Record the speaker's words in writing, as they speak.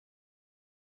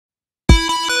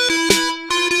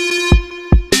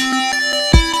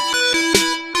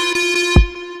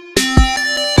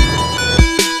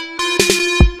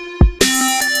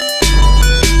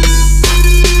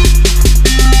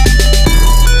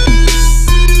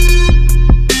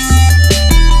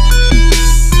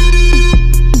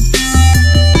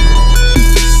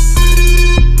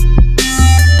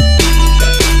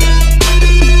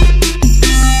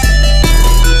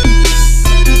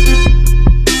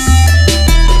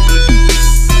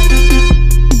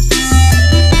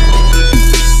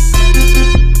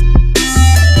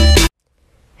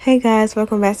Hey guys,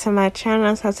 welcome back to my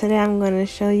channel. So today I'm going to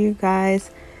show you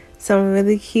guys some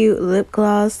really cute lip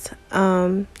gloss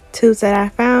tubes that I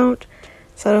found.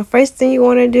 So the first thing you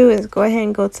want to do is go ahead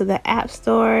and go to the app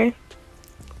store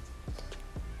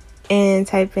and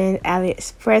type in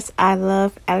AliExpress. I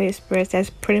love AliExpress. That's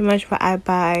pretty much where I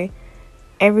buy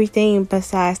everything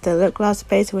besides the lip gloss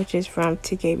base, which is from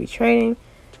TKB Trading.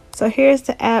 So here's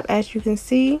the app, as you can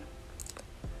see.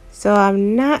 So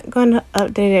I'm not going to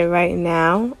update it right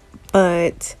now,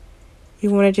 but you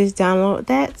want to just download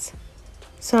that.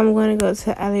 So I'm going to go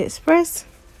to AliExpress.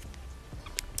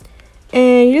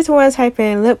 And you just want to type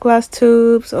in lip gloss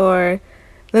tubes or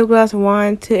lip gloss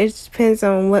wand tube. It just depends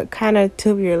on what kind of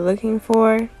tube you're looking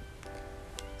for.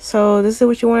 So this is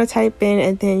what you want to type in,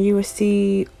 and then you will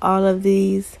see all of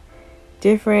these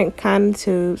different kind of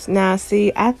tubes. Now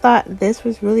see, I thought this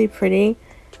was really pretty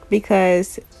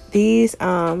because these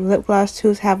lip gloss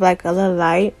tubes have like a little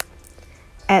light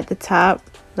at the top,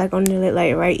 like on the lid,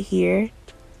 like right here.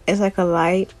 It's like a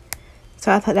light.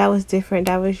 So I thought that was different,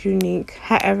 that was unique.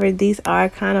 However, these are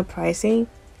kind of pricey.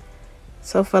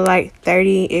 So for like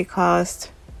 30, it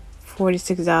cost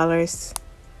 $46,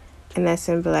 and that's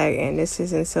in black, and this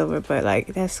is in silver, but like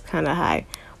that's kind of high.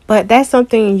 But that's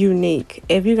something unique.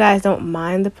 If you guys don't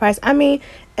mind the price, I mean,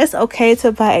 it's okay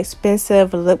to buy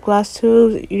expensive lip gloss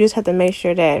tubes. You just have to make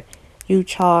sure that you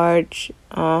charge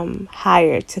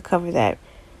higher to cover that.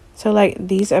 So like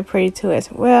these are pretty too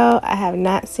as well. I have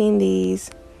not seen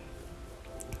these.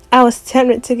 I was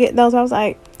tempted to get those. I was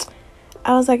like,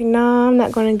 no, I'm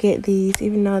not gonna get these,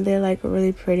 even though they're like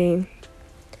really pretty.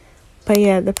 But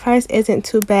yeah, the price isn't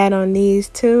too bad on these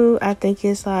two. I think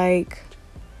it's like,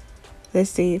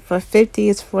 let's see, for 50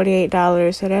 it's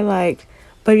 $48. So they're like,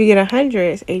 but if you get 100,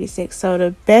 it's $86. So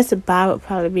the best buy would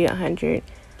probably be 100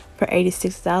 for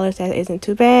 $86. That isn't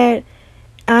too bad.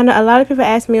 I know a lot of people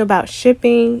ask me about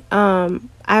shipping.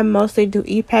 I mostly do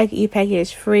e-pack. E-pack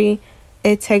is free.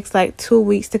 It takes like 2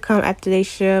 weeks to come after they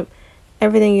ship.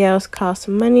 Everything else costs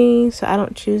money, so I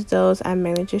don't choose those. I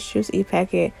mainly just choose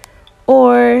e-packet.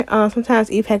 Or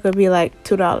sometimes e-pack would be like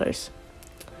 $2.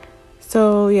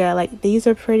 So yeah, like these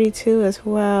are pretty too as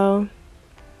well.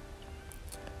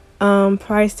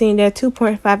 Pricing, they're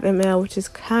 2.5 ml, which is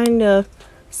kind of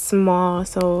small,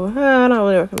 so I don't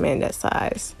really recommend that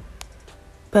size.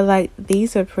 But like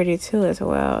these are pretty too as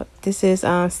well. This is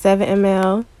 7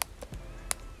 ml.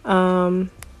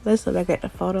 Let's look back at the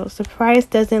photos. The price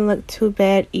doesn't look too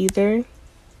bad either.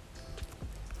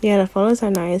 Yeah, the photos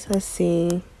are nice. Let's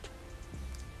see.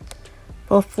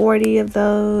 For 40 of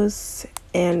those,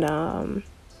 and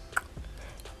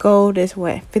gold is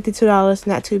what, $52.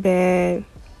 Not too bad.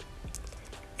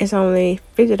 It's only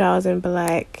 $50 in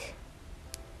black,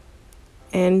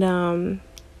 and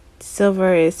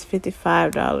silver is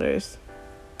 $55.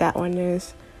 That one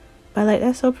is, but like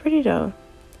that's so pretty though.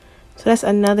 So that's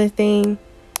another thing.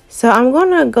 So I'm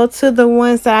gonna go to the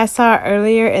ones that I saw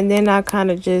earlier, and then I'll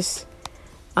kind of just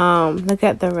look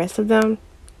at the rest of them.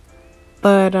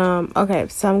 But okay,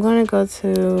 so I'm gonna go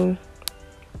to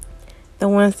the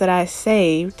ones that I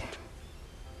saved.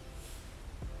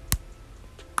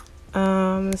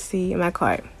 Let's see, in my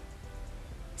cart.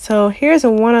 So here's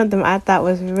one of them I thought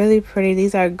was really pretty.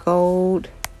 These are gold.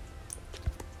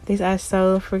 These are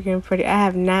so freaking pretty. I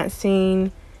have not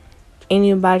seen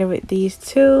anybody with these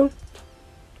two,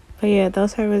 but yeah,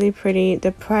 those are really pretty.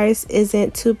 The price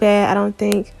isn't too bad. I don't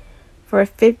think for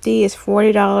 50 it's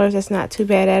 $40. That's not too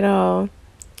bad at all.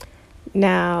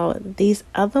 Now these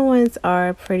other ones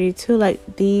are pretty too,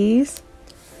 like these.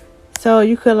 So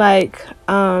you could like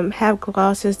have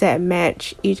glosses that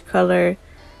match each color.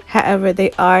 However, they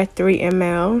are 3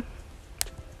 ml,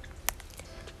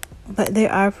 but they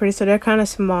are pretty. So they're kind of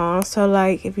small. So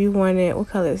like if you wanted, what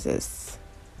color is this?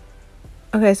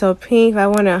 Okay, so pink, if I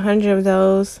wanted 100 of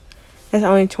those, that's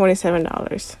only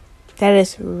 $27. That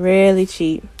is really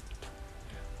cheap.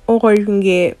 Or you can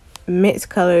get mixed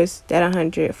colors that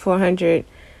 100, 400,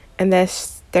 and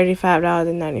that's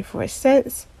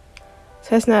 $35.94. So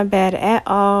that's not bad at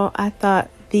all. I thought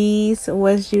these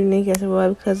was unique as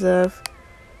well because of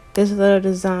this little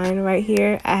design right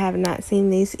here. I have not seen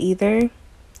these either.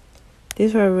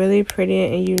 These were really pretty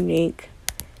and unique.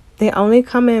 They only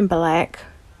come in black.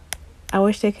 I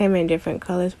wish they came in different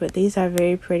colors, but these are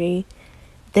very pretty.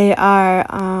 They are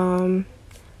 5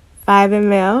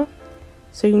 ml,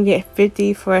 so you can get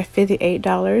 50 for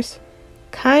 $58.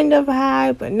 Kind of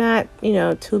high, but not, you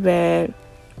know, too bad.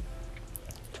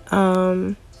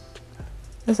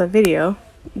 That's a video.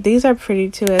 These are pretty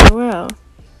too as well.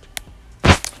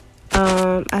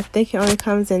 I think it only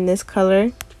comes in this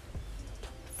color,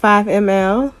 5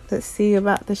 ml. Let's see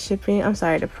about the shipping. I'm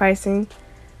sorry, the pricing.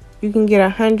 You can get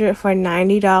 100 for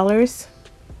 $90.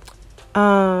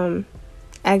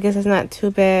 I guess it's not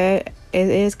too bad. It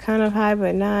is kind of high,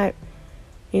 but not,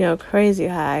 you know, crazy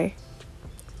high.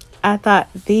 I thought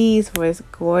these was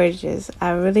gorgeous. I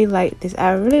really like this.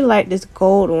 I really like this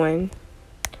gold one.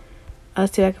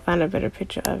 Let's see if I can find a better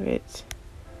picture of it.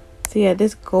 So yeah,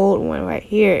 this gold one right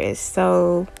here is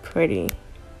so pretty.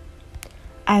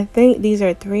 I think these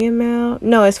are 3 ml.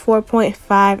 No, it's 4.5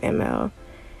 ml.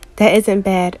 That isn't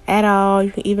bad at all.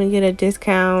 You can even get a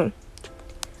discount.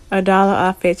 $1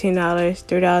 off $15,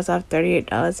 $3 off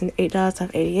 $38, and $8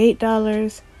 off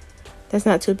 $88. That's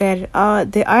not too bad at all.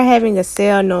 They are having a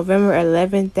sale November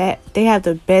 11th. That they have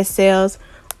the best sales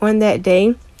on that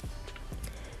day.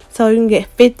 So you can get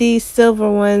 50 silver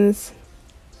ones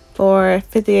for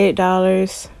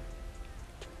 $58,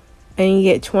 and you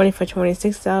get 20 for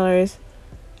 $26.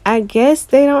 I guess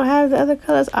they don't have the other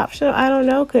colors optional. I don't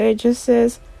know, because it just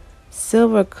says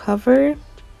silver cover.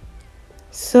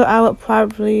 So I would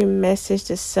probably message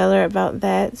the seller about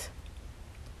that.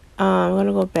 I'm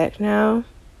gonna go back now.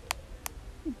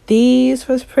 These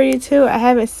was pretty too. I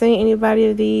haven't seen anybody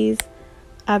of these.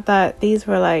 I thought these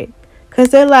were like, cause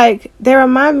they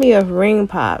remind me of ring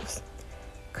pops.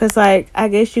 Cause like, I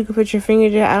guess you could put your finger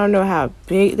there. I don't know how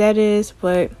big that is,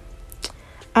 but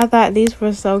I thought these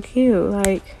were so cute.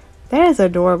 Like, that is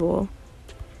adorable.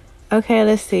 Okay,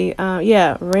 let's see.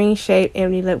 Yeah, ring shaped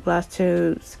empty lip gloss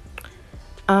tubes.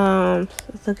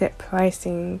 Let's look at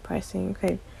pricing.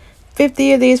 Okay,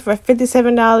 50 of these for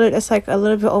 $57. That's like a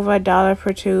little bit over $1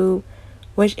 per tube,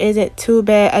 which isn't too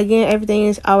bad. Again, everything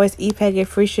is always e-packet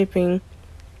free shipping,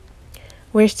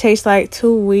 which takes like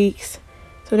 2 weeks,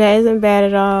 so that isn't bad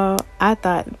at all. I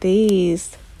thought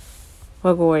these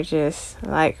were gorgeous.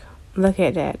 Like, look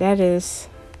at that. That is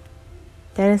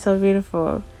so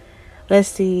beautiful. Let's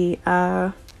see.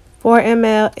 4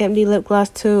 ml empty lip gloss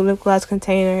tube, lip gloss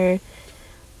container.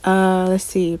 Let's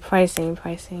see, pricing.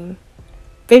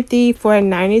 50 for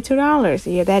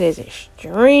 $92. Yeah, that is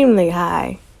extremely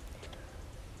high,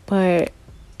 but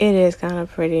it is kind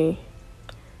of pretty.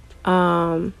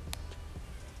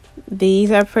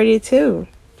 These are pretty too.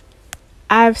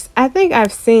 I think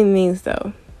I've seen these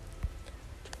though.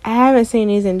 I haven't seen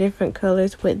these in different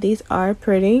colors, but these are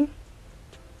pretty.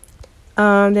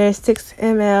 There's 6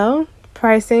 ml.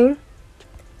 Pricing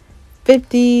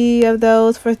 50 of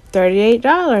those for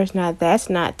 $38. Now that's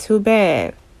not too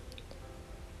bad.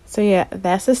 So yeah,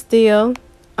 that's a steal.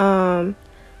 I've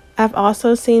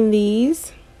also seen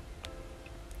these.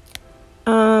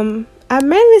 I've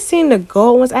mainly seen the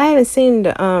gold ones. I haven't seen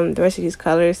the rest of these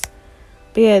colors.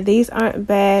 But yeah, these aren't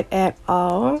bad at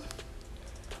all.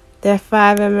 They're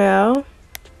 5 ml.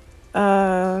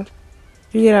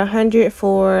 You get 100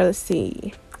 for, let's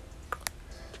see,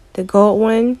 the gold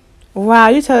one. Wow,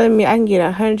 you're telling me I can get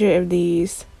 100 of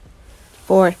these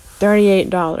for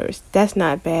 $38. That's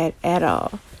not bad at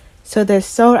all. So they're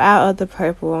sold out of the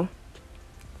purple.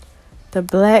 The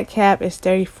black cap is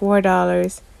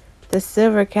 $34. The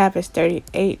silver cap is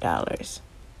 $38.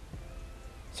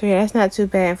 So yeah, that's not too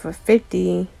bad for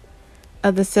 50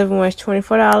 of the silver ones.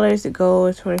 $24. The gold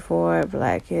is $24.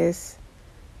 Black is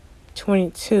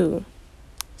 $22.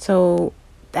 So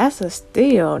that's a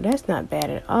steal. That's not bad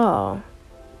at all.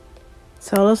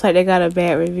 So it looks like they got a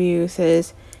bad review. It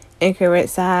says incorrect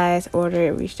size,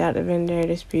 order, reached out to vendor,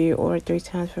 dispute, order 3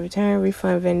 times for return,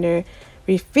 refund vendor,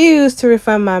 refused to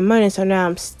refund my money, so now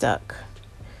I'm stuck.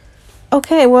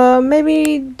 Okay, well,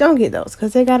 maybe don't get those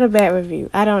because they got a bad review.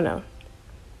 I don't know.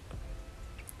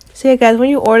 So yeah, guys, when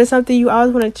you order something, you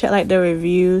always want to check like the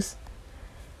reviews.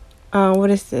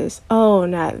 What is this? Oh,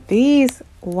 not these.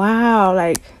 Wow,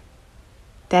 like,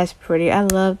 that's pretty. I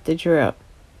love the drip.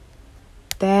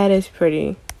 That is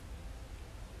pretty.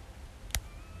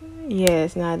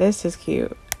 Yes, now this is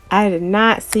cute. I did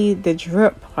not see the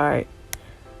drip part.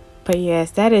 But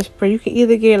yes, that is pretty. You can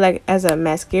either get it like as a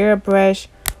mascara brush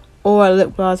or a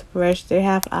lip gloss brush. They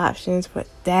have options, but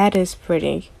that is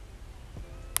pretty.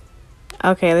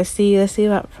 Okay, let's see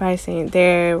about pricing.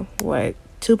 They're what,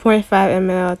 2.5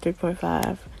 ml,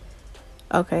 3.5.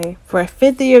 Okay, for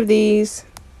 50 of these,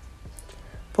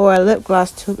 for a lip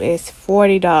gloss tube is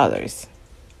 $40.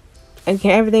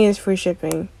 Again, everything is free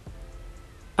shipping.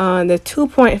 The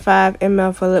 2.5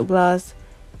 ml for lip gloss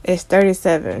is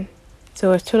 $37.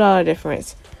 So it's $2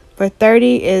 difference. For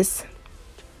 30 is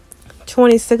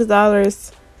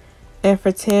 $26, and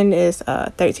for 10 is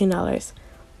 $13.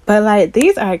 But like,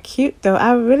 these are cute though.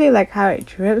 I really like how it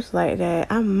drips like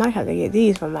that. I might have to get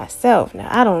these for myself now.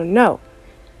 I don't know.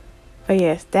 But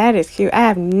yes, that is cute. I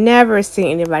have never seen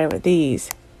anybody with these.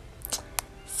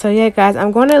 So yeah, guys,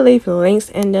 I'm going to leave links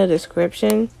in the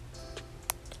description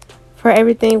for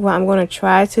everything. Well, I'm going to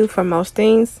try to for most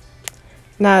things.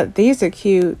 Now, these are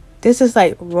cute. This is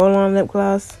like roll-on lip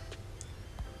gloss.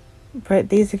 But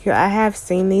these are cute. I have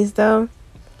seen these though.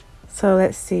 So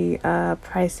let's see.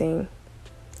 Pricing.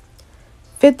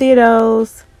 50 of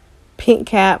those. Pink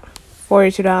cap.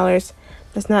 $42.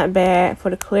 That's not bad. For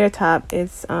the clear top,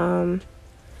 it's the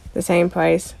same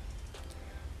price.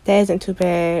 That isn't too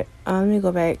bad. Let me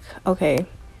go back. Okay.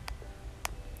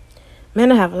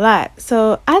 Man, I have a lot.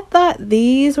 So I thought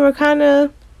these were kind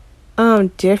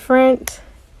of different.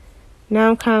 Now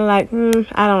I'm kind of like,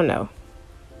 I don't know.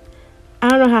 I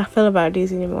don't know how I feel about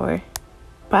these anymore.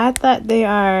 But I thought they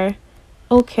are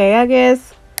okay, I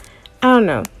guess. I don't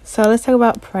know. So let's talk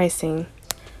about pricing.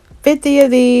 50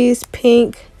 of these,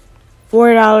 pink,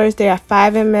 $4. They are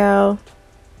 5 ml.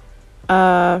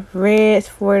 Red's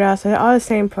 $4. So they're all the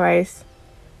same price.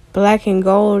 Black and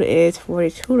gold is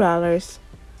 $42.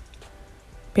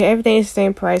 But everything is the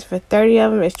same price. For 30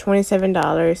 of them, it's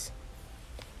 $27.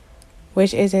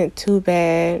 Which isn't too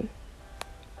bad.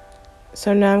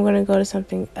 So now I'm going to go to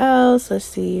something else. Let's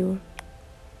see.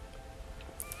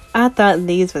 I thought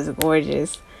these was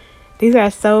gorgeous. These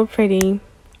are so pretty.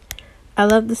 I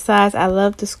love the size. I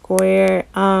love the square.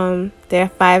 They're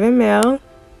 5 ml.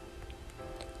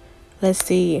 Let's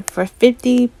see. For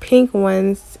 50 pink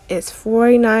ones, it's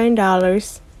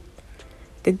 $49.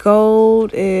 The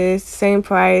gold is the same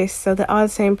price. So they're all the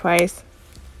same price.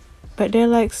 But they're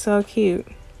like so cute.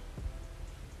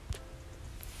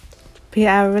 But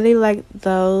yeah, I really like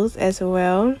those as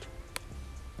well.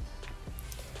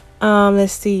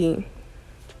 Let's see.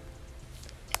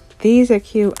 These are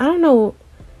cute. I don't know.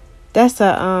 That's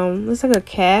a looks like a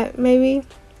cat maybe.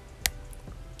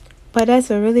 But that's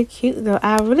a really cute though.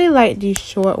 I really like these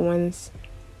short ones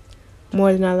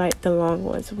more than I like the long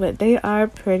ones. But they are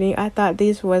pretty. I thought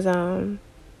these was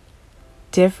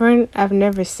different. I've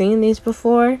never seen these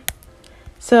before.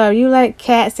 So if you like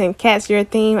cats and cats your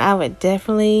theme, I would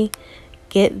definitely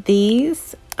get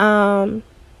these. 50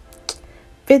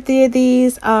 of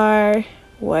these are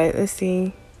what? Let's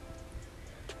see.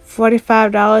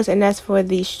 $45, and that's for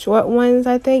the short ones,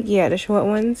 I think. Yeah, the short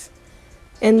ones.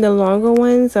 And the longer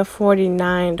ones are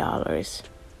 $49.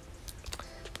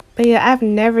 But yeah, I've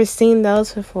never seen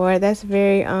those before. That's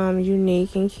very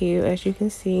unique and cute, as you can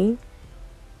see.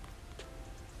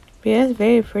 But yeah, it's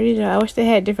very pretty though. I wish they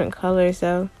had different colors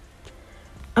though.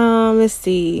 Let's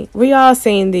see. We all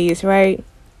seen these, right?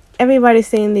 Everybody's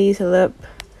seen these lip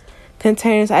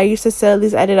containers. I used to sell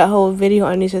these. I did a whole video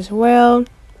on these as well.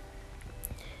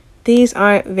 These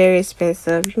aren't very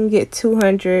expensive. You can get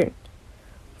 200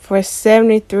 for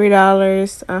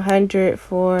 $73, 100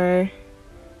 for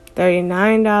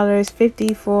 $39,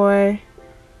 50 for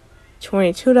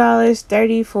 $22,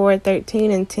 30 for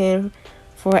 $13, and 10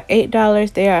 for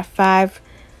 $8. They are 5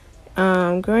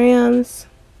 grams.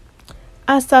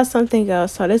 I saw something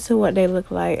else, so this is what they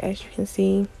look like, as you can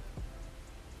see.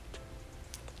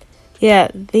 Yeah,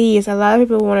 these, a lot of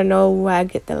people want to know where I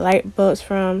get the light bulbs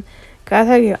from. Guys,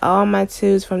 I get all my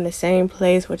tubes from the same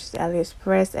place, which is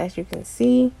AliExpress, as you can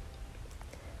see.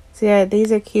 So yeah,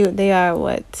 these are cute. They are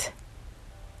what?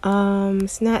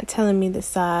 It's not telling me the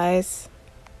size.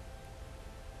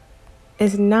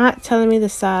 It's not telling me the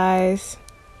size,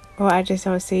 or I just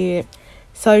don't see it.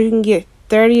 So you can get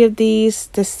 30 of these,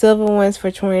 the silver ones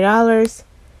for $20,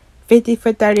 50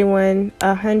 for $31,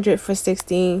 100 for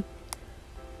 $16,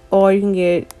 or you can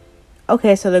get,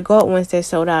 okay, so the gold ones they're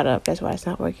sold out of. That's why it's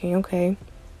not working. Okay.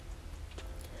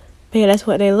 But yeah, that's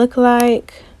what they look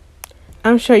like.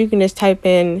 I'm sure you can just type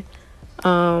in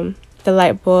the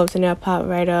light bulbs and they'll pop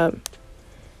right up.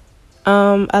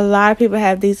 A lot of people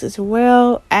have these as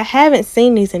well. I haven't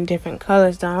seen these in different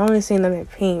colors though. I only seen them in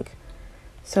pink.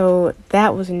 So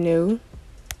that was new.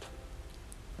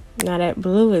 Now that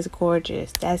blue is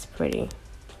gorgeous. That's pretty.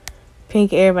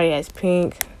 Pink, everybody has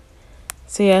pink.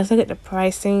 So yeah, let's look at the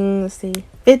pricing. Let's see.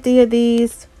 50 of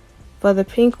these for the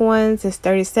pink ones is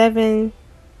 $37.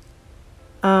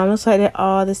 Looks like they're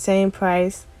all the same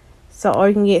price. So or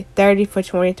you can get 30 for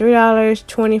 $23,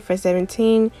 20 for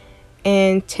 $17,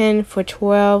 and 10 for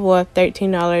 $12 or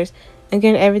 $13.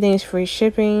 Again, everything is free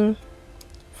shipping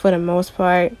for the most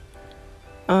part.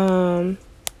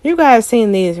 You guys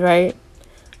seen these, right?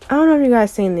 I don't know if you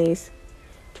guys seen these.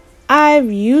 I've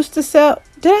used to sell.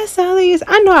 Did I sell these?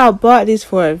 I know I bought these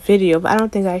for a video, but I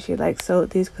don't think I actually like sold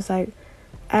these because I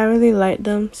really like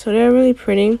them. So they're really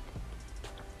pretty.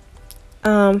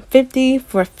 50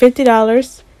 for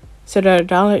 $50. So they're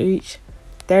 $1 each.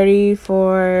 30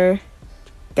 for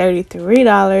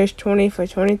 $33, 20 for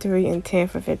 $23, and 10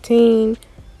 for $15.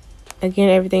 Again,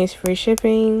 everything is free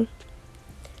shipping.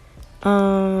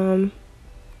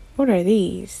 What are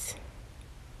these?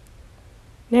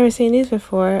 Never seen these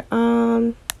before.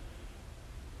 I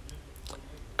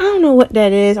don't know what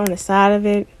that is on the side of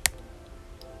it.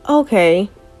 Okay.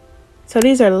 So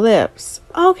these are lips.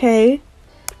 Okay.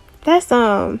 That's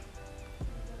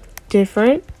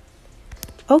different.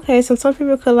 Okay, so some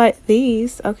people could like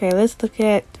these. Okay, let's look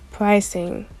at the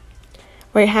pricing.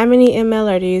 Wait, how many ml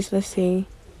are these? Let's see.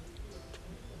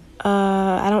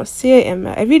 I don't see an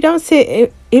ml. If you don't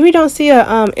see a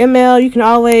ml, you can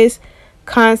always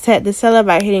contact the seller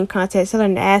by hitting contact seller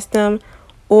and ask them,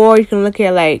 or you can look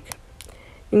at like,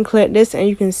 you can click this and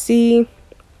you can see,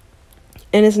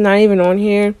 and it's not even on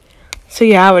here. So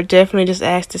yeah, I would definitely just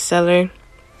ask the seller.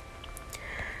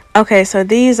 Okay, so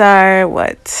these are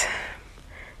what,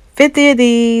 50 of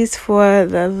these for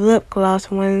the lip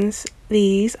gloss ones.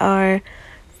 These are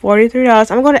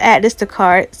 $43. I'm going to add this to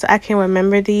cart so I can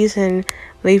remember these and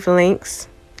leave links.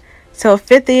 So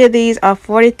 50 of these are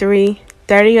 $43,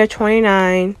 30 are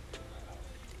 $29,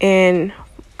 and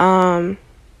 10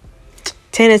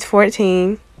 is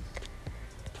 $14.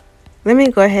 Let me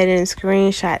go ahead and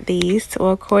screenshot these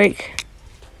real quick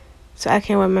so I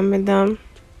can remember them.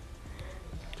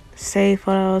 Save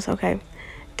photos. Okay.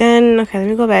 Then, okay, let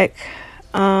me go back.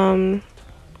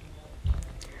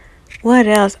 What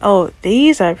else? Oh,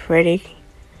 these are pretty.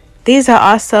 These are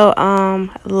also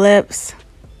lips,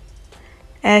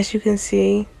 as you can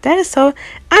see. That is so,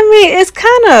 I mean, it's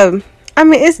kind of, I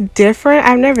mean, it's different.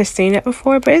 I've never seen it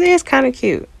before, but it is kind of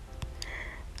cute.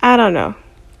 I don't know.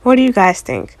 What do you guys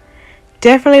think?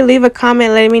 Definitely leave a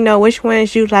comment letting me know which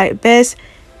ones you like best.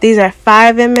 These are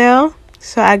 5 ml,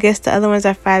 so I guess the other ones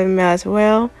are 5 ml as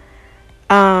well.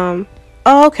 Oh,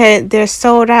 okay, they're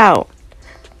sold out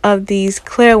of these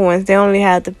clear ones. They only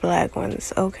have the black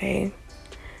ones. Okay,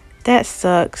 that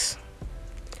sucks,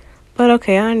 but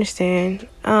okay, I understand.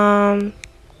 I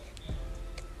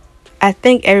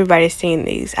think everybody's seen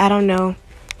these. I don't know,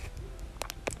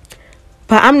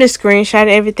 but I'm just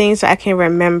screenshotting everything so I can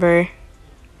remember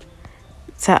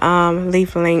to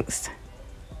leave links.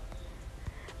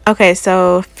 Okay,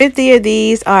 so 50 of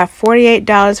these are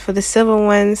 $48 for the silver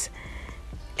ones,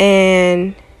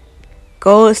 and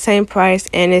gold same price,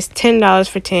 and it's $10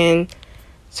 for 10,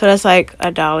 so that's like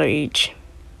 $1 each.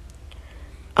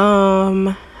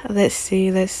 Let's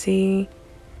see,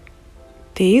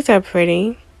 these are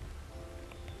pretty.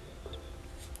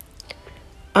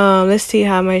 Let's see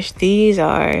how much these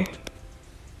are.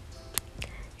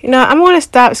 You know, I'm gonna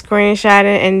stop screenshotting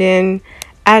and then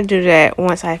I'll do that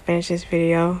once I finish this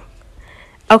video.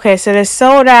 Okay, so they're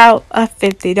sold out of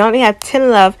 50. They only have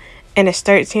 10 left, and it's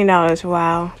 $13.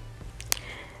 Wow.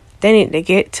 They need to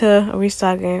get to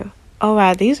restocking. Oh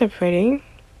wow, these are pretty.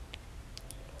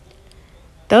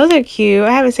 Those are cute.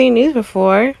 I haven't seen these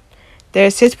before. They're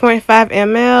 6.5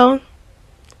 ml,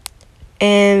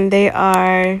 and they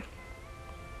are,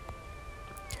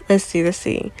 let's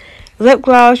see. Lip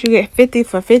gloss, you get 50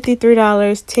 for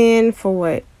 $53. 10 for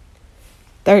what?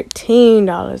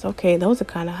 $13. Okay, those are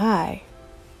kind of high.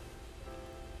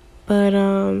 But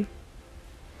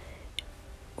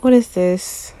what is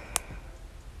this?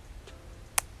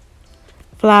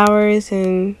 Flowers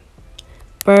and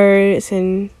birds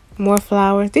and more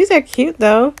flowers. These are cute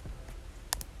though.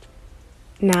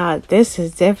 Now this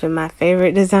is definitely my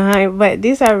favorite design, but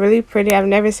these are really pretty. I've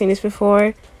never seen this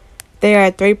before. They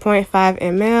are 3.5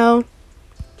 ml.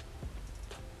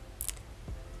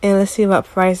 And let's see what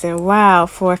pricing. Wow,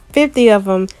 for 50 of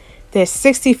them, they're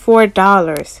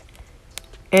 $64.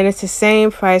 And it's the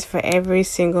same price for every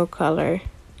single color.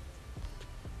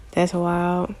 That's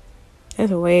wild.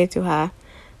 That's way too high.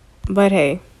 But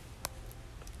hey,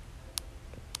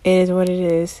 it is what it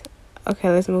is. Okay,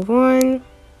 let's move on.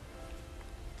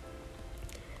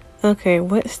 Okay,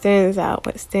 what stands out?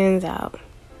 What stands out?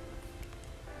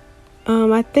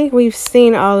 I think we've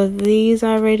seen all of these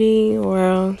already.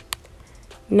 Well,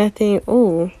 nothing.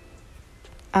 Ooh,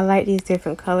 I like these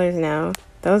different colors now.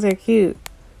 Those are cute.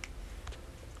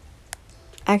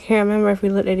 I can't remember if we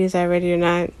looked at these already or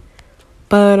not.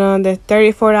 But they're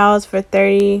 $34 for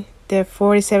 30. They're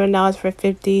 $47 for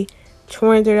 50.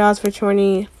 $23 for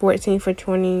 20. $14 for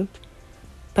 20.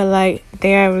 But like,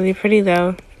 they are really pretty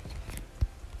though.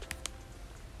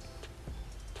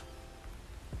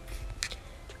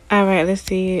 Alright, let's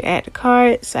see. Add the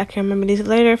cards. I can remember these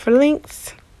later for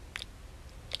links.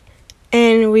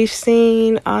 And we've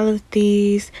seen all of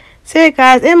these. So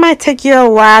guys, it might take you a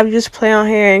while to just play on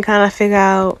here and kind of figure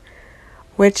out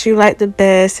what you like the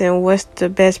best and what's the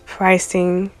best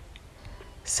pricing.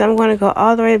 So I'm going to go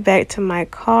all the way back to my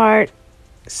cart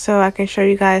so I can show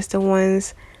you guys the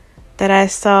ones that I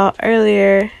saw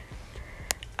earlier.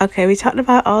 Okay, we talked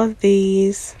about all of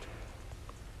these.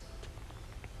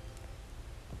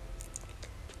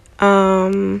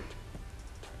 Let's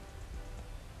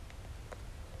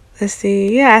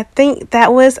see. Yeah, I think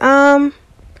that was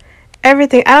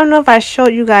everything. I don't know if I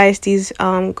showed you guys these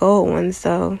gold ones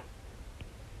though.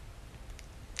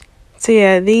 So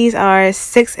yeah, these are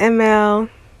 6 ml.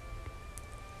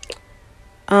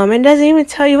 It doesn't even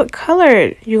tell you what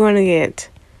color you're gonna get.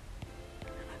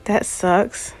 That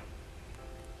sucks.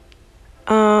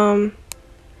 So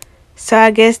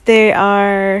I guess they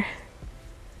are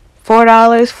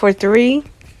 $4 for 3.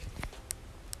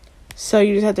 So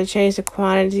you just have to change the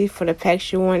quantity for the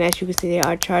packs you want. As you can see, they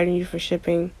are charging you for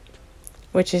shipping,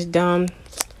 which is dumb.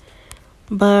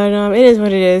 But it is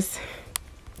what it is.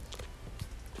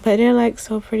 But they're like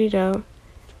so pretty though.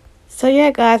 So yeah,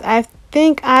 guys, I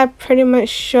think I pretty much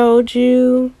showed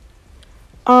you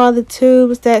all the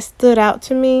tubes that stood out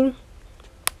to me.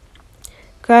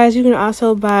 Guys, you can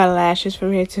also buy lashes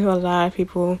from here too. A lot of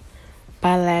people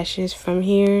buy lashes from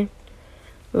here.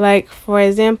 Like, for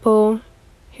example,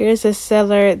 here's a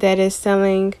seller that is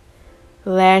selling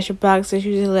lash boxes.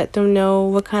 You just let them know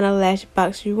what kind of lash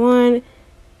box you want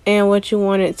and what you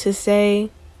want it to say.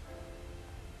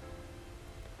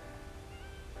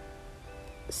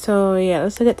 So yeah,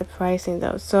 let's look at the pricing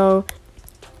though. So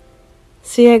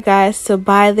yeah, guys, to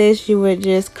buy this, you would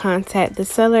just contact the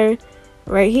seller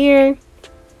right here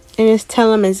and just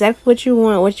tell them exactly what you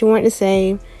want to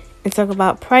say, and talk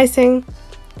about pricing.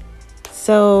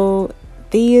 So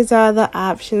these are the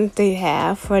options they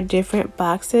have for different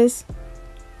boxes.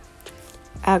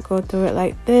 I'll go through it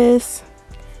like this.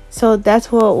 So that's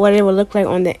what it will look like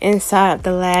on the inside of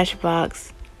the lash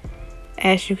box,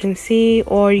 as you can see.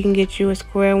 Or you can get you a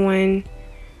square one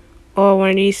or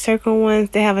one of these circle ones.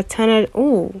 They have a ton of,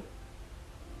 ooh,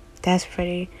 that's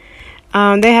pretty.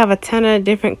 They have a ton of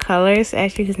different colors,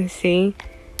 as you can see.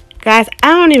 Guys,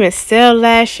 I don't even sell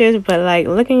lashes, but like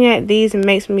looking at these, it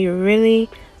makes me really,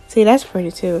 see, that's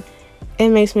pretty too. It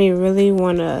makes me really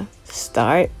want to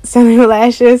start selling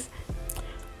lashes.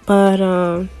 But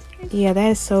yeah,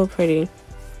 that is so pretty.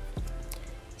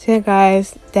 So yeah,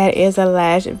 guys, that is a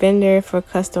lash vendor for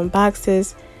custom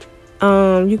boxes.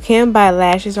 You can buy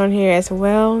lashes on here as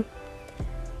well.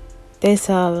 They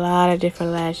sell a lot of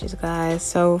different lashes, guys.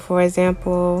 So for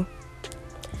example,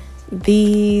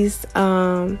 these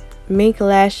mink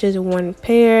lashes, 1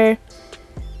 pair,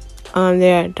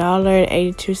 they're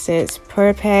 $1.82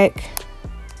 per pack.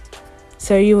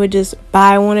 So you would just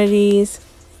buy one of these,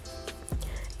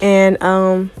 and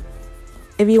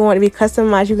if you want to be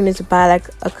customized, you can just buy like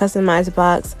a customized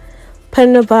box, put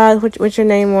in a box with your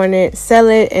name on it, sell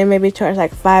it, and maybe charge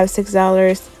like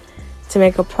 $5-6 to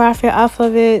make a profit off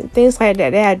of it. Things like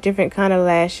that. They have different kind of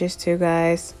lashes too,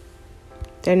 guys.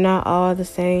 They're not all the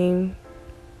same.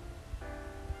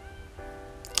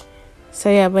 So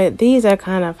yeah, but these are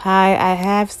kind of high. I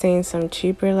have seen some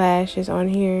cheaper lashes on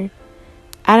here.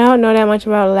 I don't know that much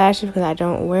about lashes because I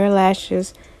don't wear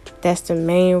lashes. That's the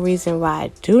main reason why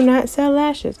I do not sell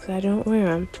lashes, because I don't wear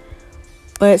them.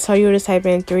 But so you just type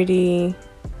in 3D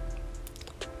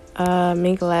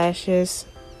mink lashes,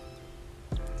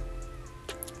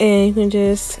 and you can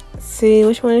just see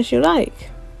which ones you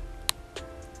like.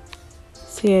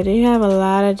 So yeah, they have a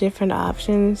lot of different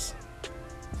options.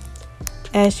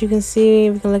 As you can see,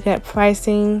 we can look at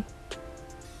pricing.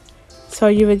 So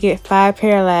you would get 5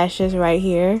 pair of lashes right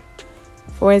here,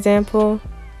 for example.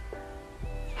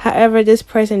 However, this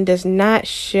person does not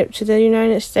ship to the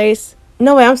United States.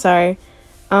 No, wait, I'm sorry.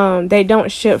 They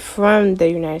don't ship from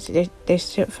the United States. They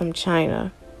ship from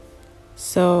China.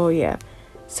 So yeah.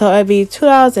 So it'd be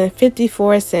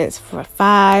 $2.54 for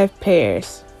 5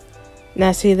 pairs.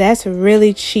 Now see, that's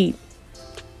really cheap.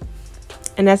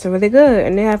 And that's really good.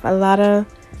 And they have a lot of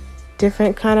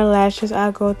different kind of lashes.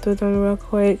 I'll go through them real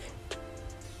quick.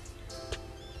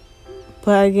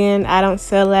 But again, I don't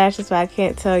sell lashes, so I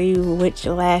can't tell you which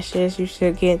lashes you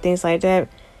should get, things like that,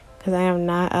 because I am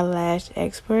not a lash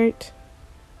expert.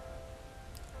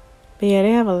 But yeah,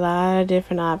 they have a lot of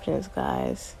different options,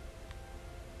 guys.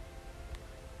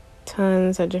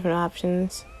 Tons of different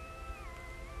options.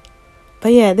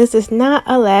 But yeah, this is not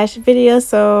a lash video,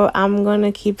 so I'm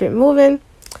gonna keep it moving.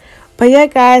 But yeah,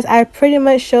 guys, I pretty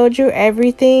much showed you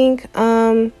everything.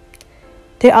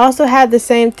 They also have the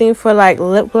same thing for like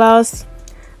lip gloss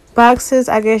boxes.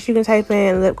 I guess you can type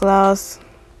in lip gloss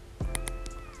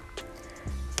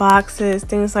boxes,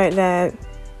 things like that,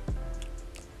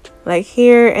 like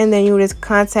here, and then you just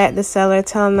contact the seller,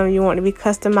 telling them you want to be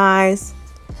customized,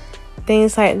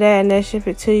 things like that, and they ship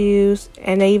it to you.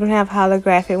 And they even have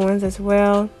holographic ones as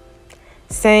well.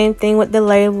 Same thing with the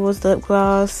labels, lip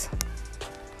gloss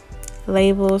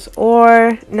labels.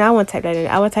 Or no, I won't type that in.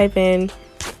 I would type in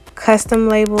custom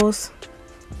labels.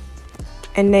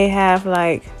 and they have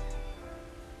like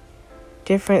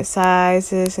different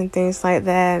sizes and things like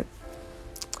that.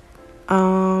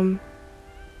 So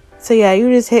yeah, you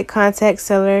just hit contact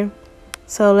seller.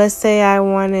 So let's say I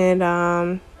wanted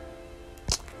I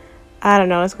don't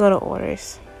know, let's go to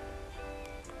orders.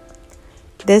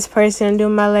 This person do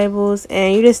my labels,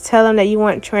 and you just tell them that you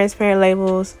want transparent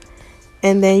labels,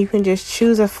 and then you can just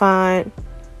choose a font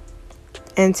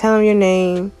and tell them your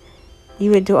name.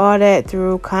 You would do all that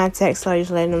through contact seller,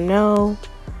 just letting them know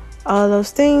all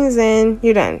those things, and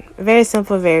you're done. Very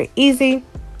simple, very easy.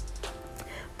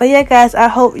 But yeah guys, I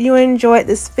hope you enjoyed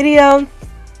this video.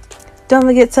 Don't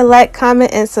forget to like,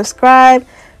 comment, and subscribe.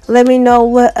 Let me know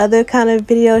what other kind of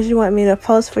videos you want me to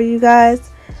post for you guys,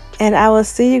 and I will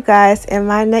see you guys in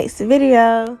my next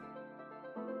video.